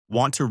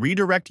Want to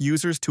redirect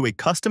users to a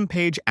custom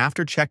page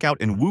after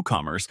checkout in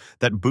WooCommerce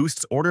that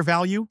boosts order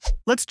value?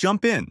 Let's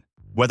jump in.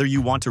 Whether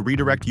you want to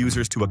redirect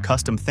users to a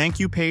custom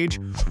thank you page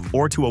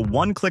or to a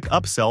one-click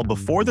upsell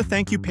before the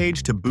thank you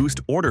page to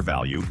boost order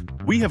value,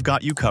 we have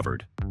got you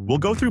covered. We'll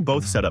go through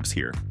both setups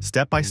here,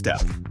 step by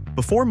step.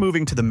 Before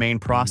moving to the main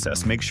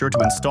process, make sure to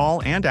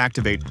install and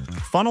activate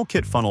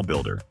FunnelKit Funnel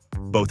Builder,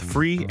 both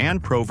free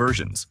and pro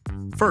versions.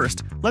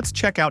 First, let's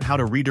check out how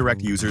to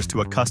redirect users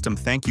to a custom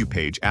thank you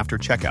page after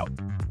checkout.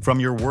 From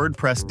your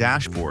WordPress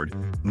dashboard,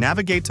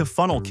 navigate to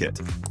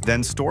FunnelKit,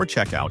 then Store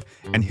Checkout,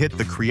 and hit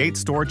the Create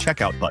Store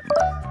Checkout button.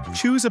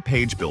 Choose a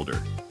page builder.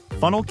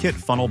 FunnelKit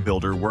Funnel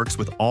Builder works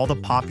with all the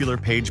popular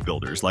page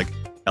builders like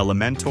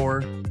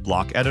Elementor,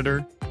 Block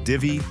Editor,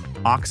 Divi,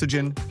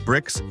 Oxygen,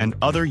 Bricks, and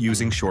other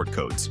using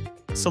shortcodes.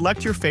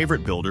 Select your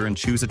favorite builder and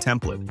choose a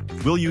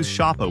template. We'll use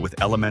Shoppa with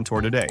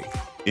Elementor today.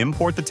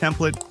 Import the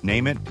template,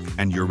 name it,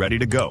 and you're ready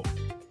to go.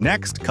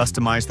 Next,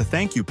 customize the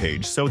thank you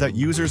page so that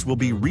users will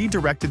be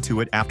redirected to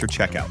it after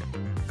checkout.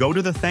 Go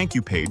to the thank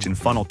you page in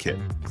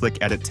FunnelKit, click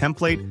Edit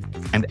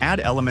Template, and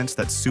add elements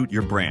that suit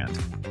your brand,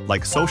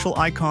 like social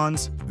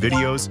icons,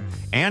 videos,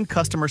 and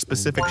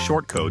customer-specific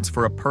shortcodes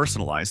for a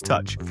personalized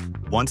touch.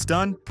 Once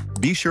done,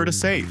 be sure to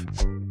save.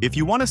 If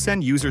you want to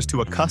send users to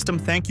a custom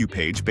thank you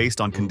page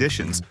based on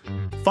conditions,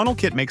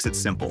 FunnelKit makes it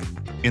simple.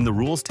 In the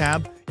Rules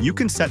tab, you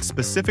can set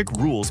specific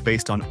rules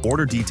based on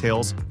order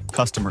details,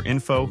 customer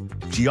info,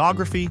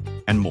 geography,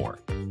 and more.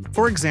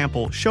 For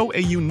example, show a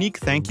unique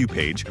thank you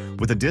page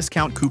with a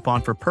discount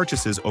coupon for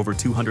purchases over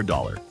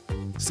 $200.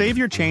 Save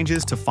your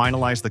changes to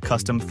finalize the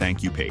custom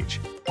thank you page.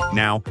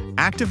 Now,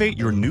 activate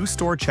your new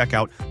store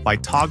checkout by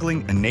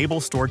toggling Enable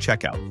Store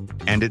Checkout,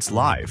 and it's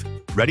live,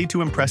 ready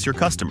to impress your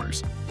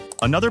customers.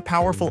 Another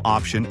powerful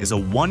option is a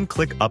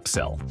one-click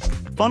upsell.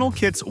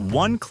 FunnelKit's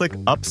one-click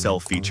upsell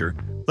feature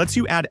lets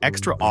you add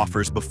extra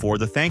offers before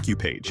the thank you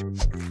page.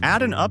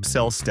 Add an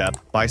upsell step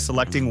by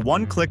selecting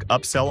one-click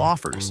upsell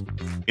offers.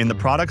 In the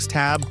Products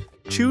tab,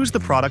 choose the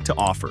product to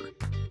offer,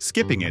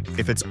 skipping it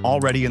if it's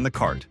already in the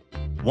cart.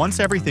 Once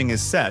everything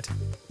is set,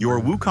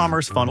 your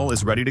WooCommerce funnel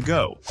is ready to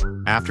go.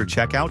 After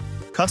checkout,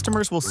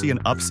 customers will see an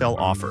upsell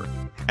offer,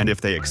 and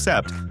if they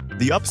accept,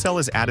 the upsell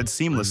is added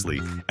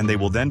seamlessly, and they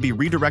will then be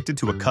redirected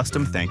to a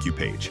custom thank you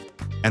page.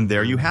 And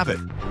there you have it.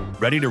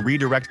 Ready to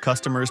redirect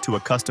customers to a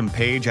custom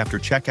page after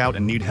checkout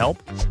and need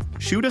help?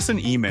 Shoot us an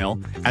email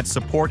at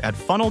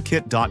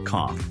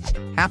support@funnelkit.com.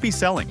 Happy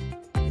selling!